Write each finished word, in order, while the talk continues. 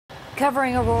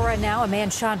Covering Aurora now, a man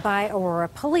shot by Aurora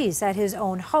police at his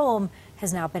own home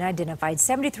has now been identified.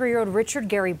 73-year-old Richard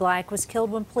Gary Black was killed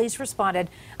when police responded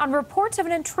on reports of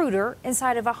an intruder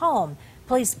inside of a home.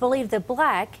 Police believe that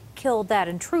Black killed that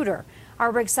intruder.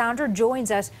 Our Rick Salinger joins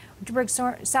us. Rick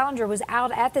Salinger was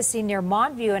out at the scene near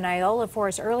Montview and Iola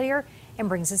Forest earlier and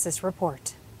brings us this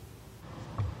report.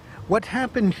 What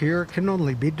happened here can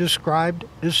only be described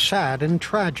as sad and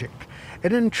tragic.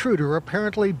 An intruder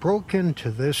apparently broke into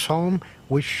this home,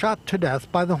 was shot to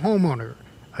death by the homeowner.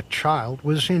 A child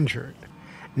was injured.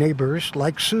 Neighbors,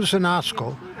 like Susan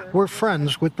Oskell, were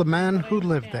friends with the man who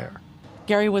lived there.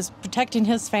 Gary was protecting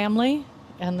his family,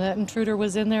 and the intruder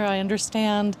was in there. I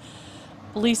understand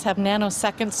police have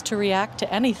nanoseconds to react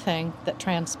to anything that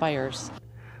transpires.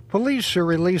 Police are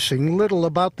releasing little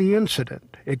about the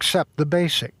incident, except the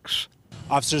basics.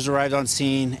 Officers arrived on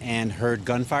scene and heard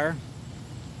gunfire.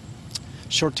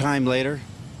 Short time later,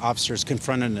 officers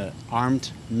confronted an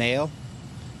armed male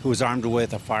who was armed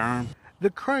with a firearm. The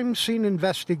crime scene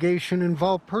investigation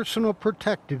involved personal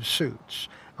protective suits.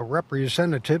 A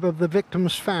representative of the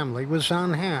victim's family was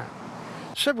on hand.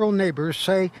 Several neighbors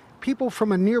say people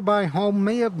from a nearby home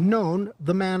may have known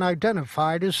the man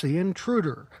identified as the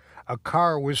intruder. A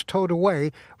car was towed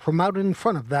away from out in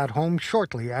front of that home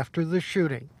shortly after the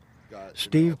shooting.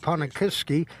 Steve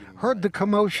Ponakiski heard the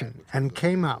commotion and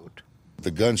came out. The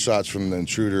gunshots from the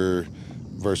intruder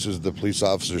versus the police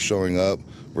officer showing up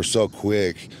were so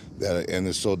quick that, and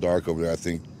it's so dark over there, I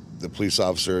think the police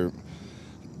officer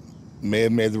may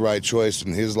have made the right choice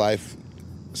in his life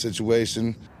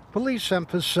situation. Police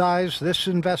emphasize this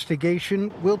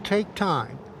investigation will take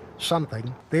time,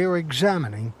 something they are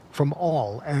examining from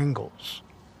all angles.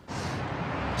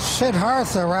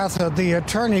 Siddhartha, the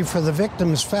attorney for the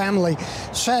victim's family,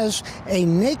 says a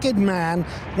naked man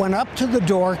went up to the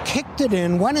door, kicked it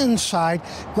in, went inside,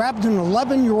 grabbed an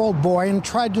 11-year-old boy and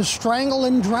tried to strangle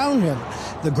and drown him.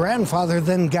 The grandfather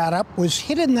then got up, was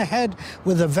hit in the head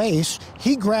with a vase.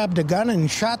 He grabbed a gun and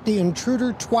shot the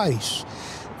intruder twice.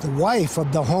 The wife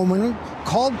of the homeowner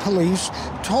called police,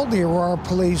 told the Aurora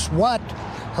police what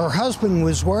her husband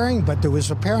was wearing, but there was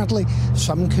apparently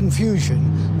some confusion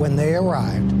when they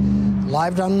arrived.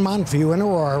 Live on Montview in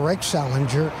Aurora, Rick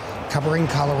Salinger, covering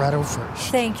Colorado First.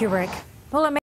 Thank you, Rick. Well,